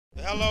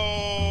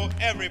Hello,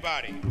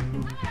 everybody.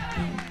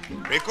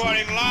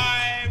 Recording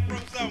live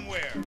from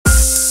somewhere.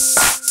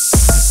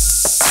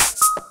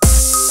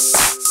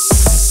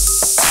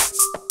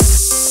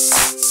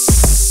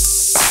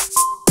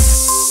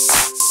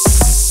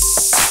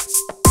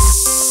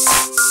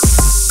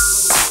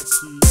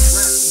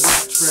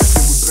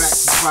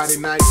 Friday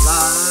Night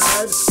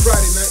Lives.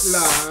 Friday Night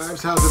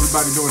Lives. How's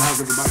everybody doing? How's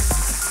everybody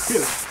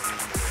feeling?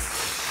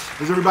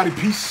 Is everybody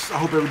peace? I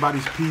hope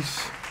everybody's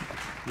peace.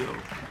 Yo,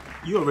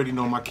 you already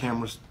know my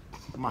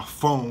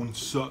phone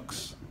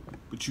sucks,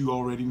 but you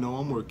already know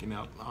I'm working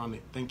out on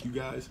it. Thank you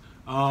guys.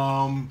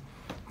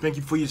 Thank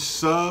you for your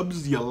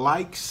subs, your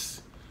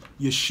likes,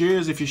 your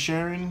shares if you're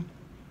sharing,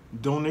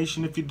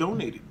 donation if you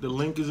donated. The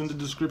link is in the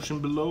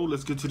description below.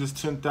 Let's get to this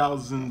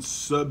 10,000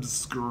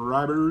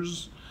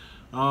 subscribers.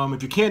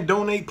 If you can't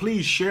donate,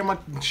 please share my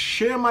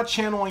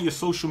channel on your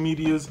social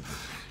medias,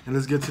 and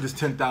let's get to this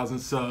 10,000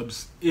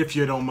 subs. If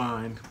you don't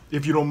mind,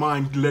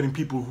 letting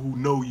people who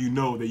know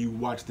that you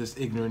watch this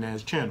ignorant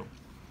ass channel,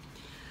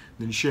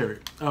 then share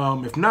it.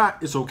 If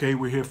not, it's okay.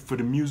 We're here for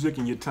the music,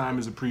 and your time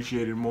is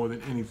appreciated more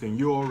than anything.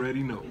 You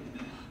already know.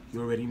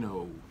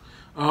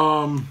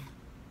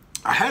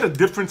 I had a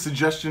different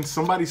suggestion.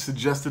 Somebody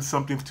suggested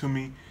something to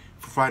me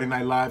for Friday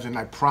Night Lives, and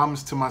I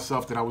promised to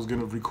myself that I was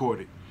gonna record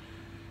it.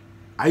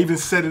 I even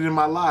said it in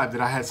my live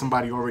that I had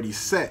somebody already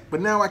set, but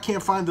now I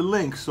can't find the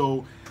link,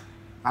 so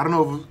I don't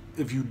know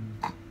if you,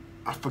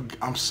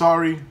 I'm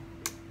sorry.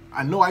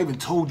 I know I even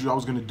told you I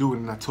was going to do it,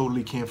 and I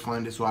totally can't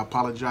find it, so I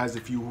apologize.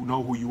 If you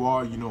know who you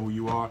are, you know who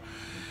you are.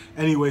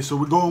 Anyway, so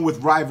we're going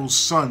with Rival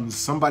Sons.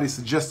 Somebody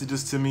suggested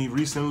this to me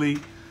recently,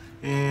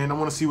 and I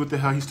want to see what the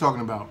hell he's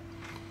talking about.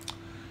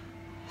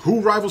 Who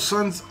Rival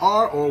Sons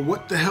are, or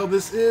what the hell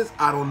this is,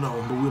 I don't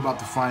know, but we're about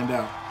to find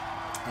out.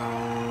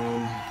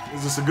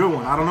 Is this a good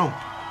one? I don't know.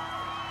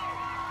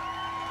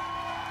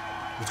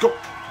 Let's go.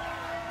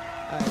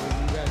 Alright,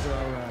 you guys are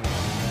alright.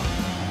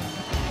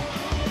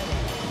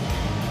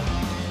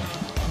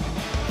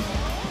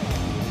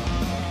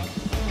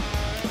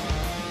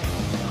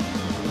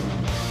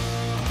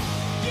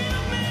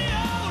 Give me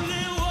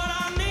only what I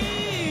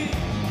need.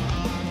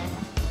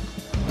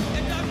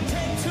 It doesn't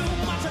take too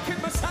much to keep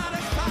me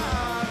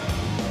satisfied.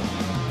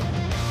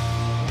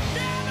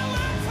 Down the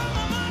way from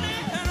my money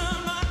and on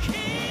my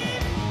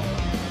keep.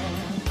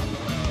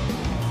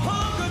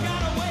 Hunger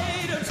got a way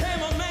to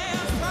tame a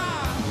man's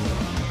pride.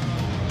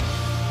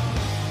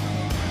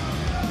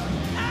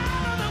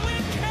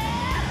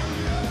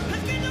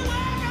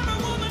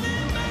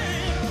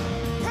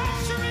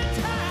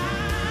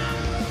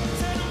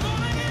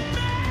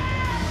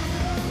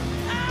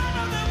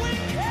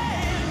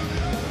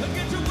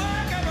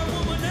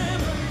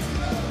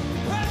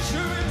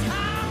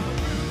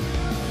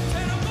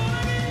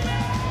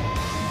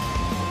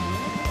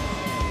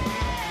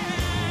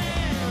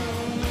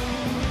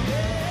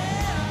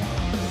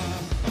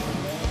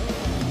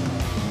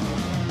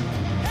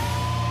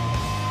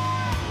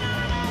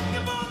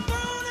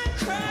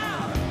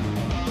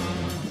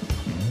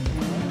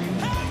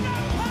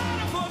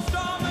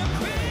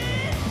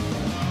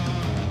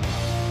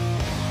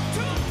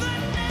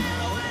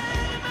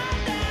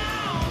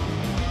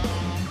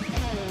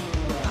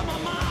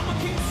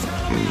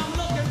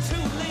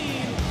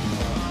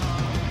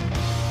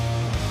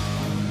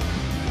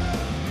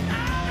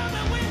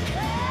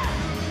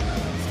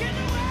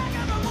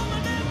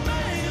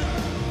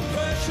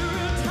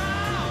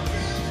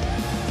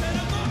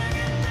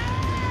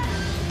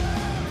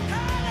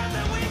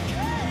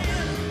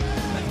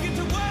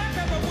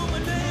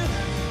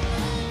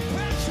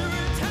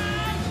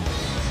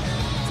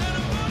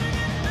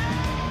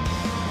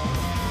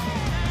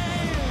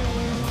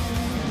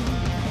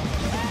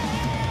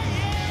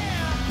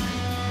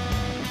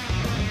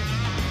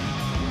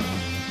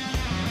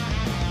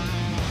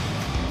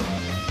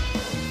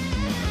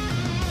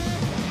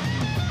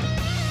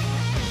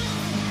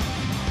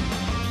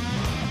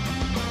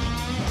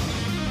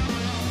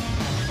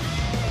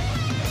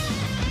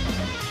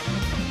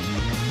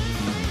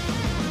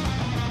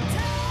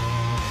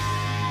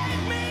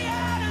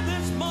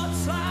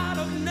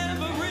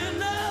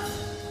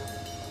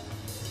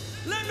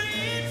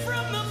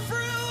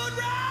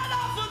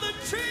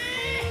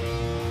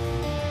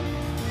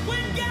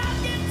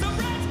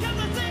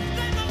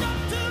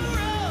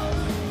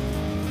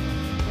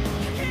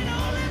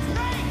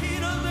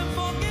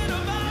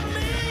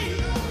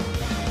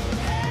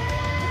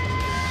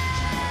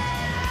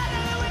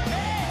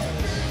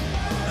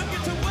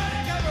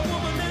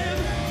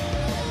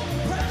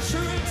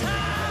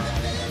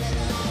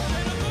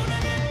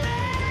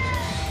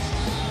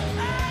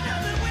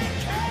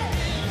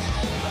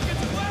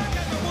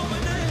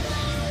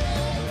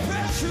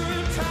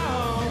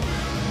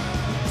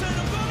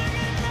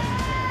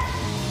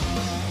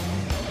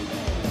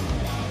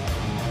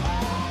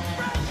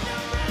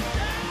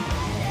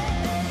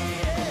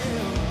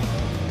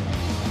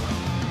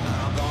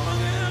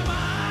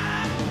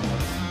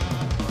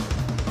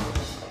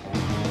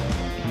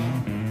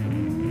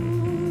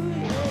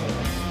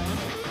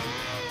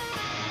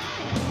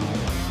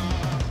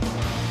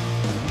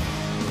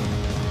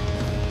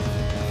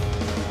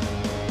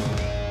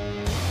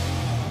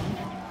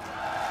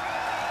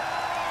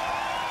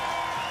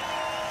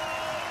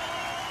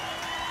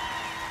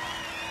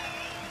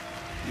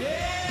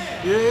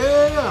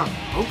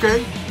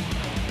 Okay.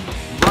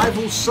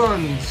 Rival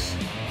Sons.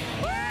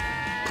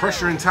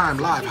 Pressure in Time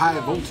live high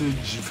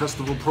voltage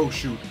festival pro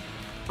shoot.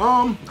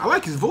 I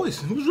like his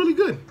voice. He was really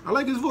good. I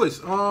like his voice.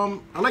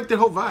 I like the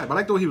whole vibe. I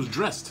like the way he was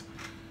dressed.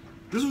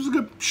 This was a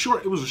good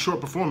short. It was a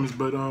short performance,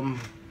 but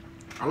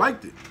I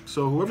liked it.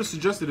 So whoever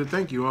suggested it,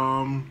 thank you.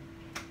 I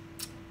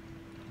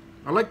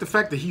like the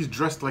fact that he's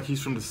dressed like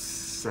he's from the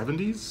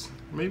 70s,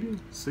 maybe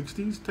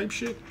 60s type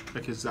shit.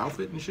 Like his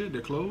outfit and shit,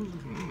 their clothes.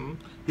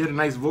 He had a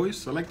nice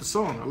voice. I like the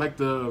song. I like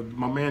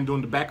my man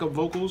doing the backup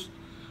vocals.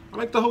 I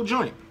like the whole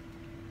joint.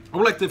 I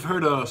would like to have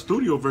heard a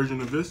studio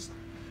version of this,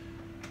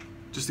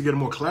 just to get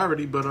more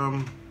clarity, but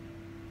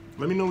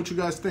let me know what you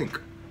guys think.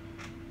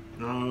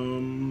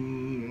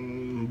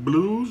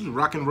 Blues,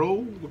 rock and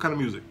roll, what kind of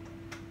music?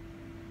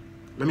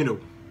 Let me know.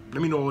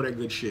 Let me know all that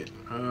good shit.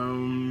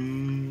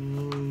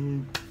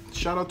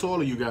 Shout out to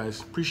all of you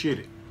guys. Appreciate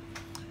it.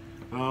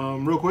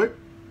 Real quick,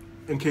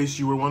 in case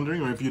you were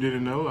wondering, or if you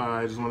didn't know,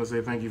 I just want to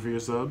say thank you for your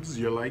subs,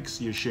 your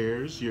likes, your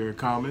shares, your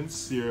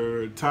comments,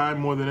 your time.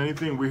 More than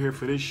anything, we're here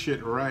for this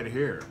shit right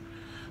here.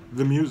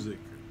 The music.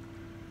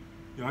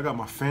 You know, I got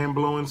my fan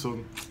blowing,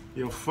 so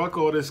yo, fuck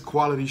all this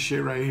quality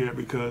shit right here,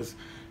 because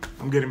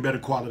I'm getting better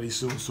quality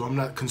soon, so I'm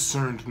not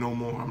concerned no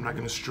more. I'm not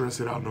gonna stress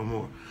it out no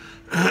more.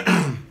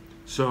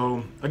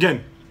 So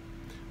again,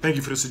 thank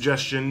you for the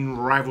suggestion,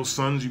 Rival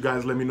Sons. You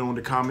guys let me know in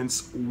the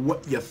comments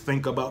what you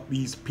think about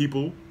these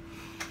people.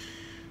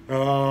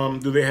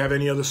 Do they have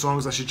any other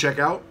songs I should check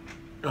out?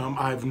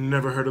 I've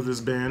never heard of this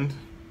band.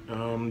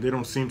 They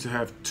don't seem to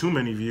have too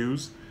many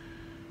views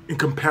in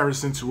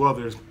comparison to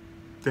other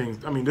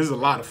things. I mean, there's a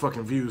lot of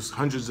fucking views,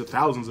 hundreds of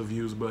thousands of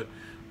views, but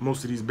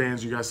most of these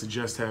bands you guys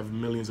suggest have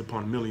millions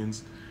upon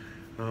millions.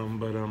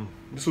 But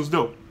this was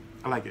dope.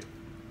 I like it.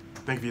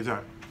 Thank you for your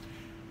time.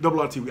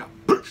 Double RT, we out.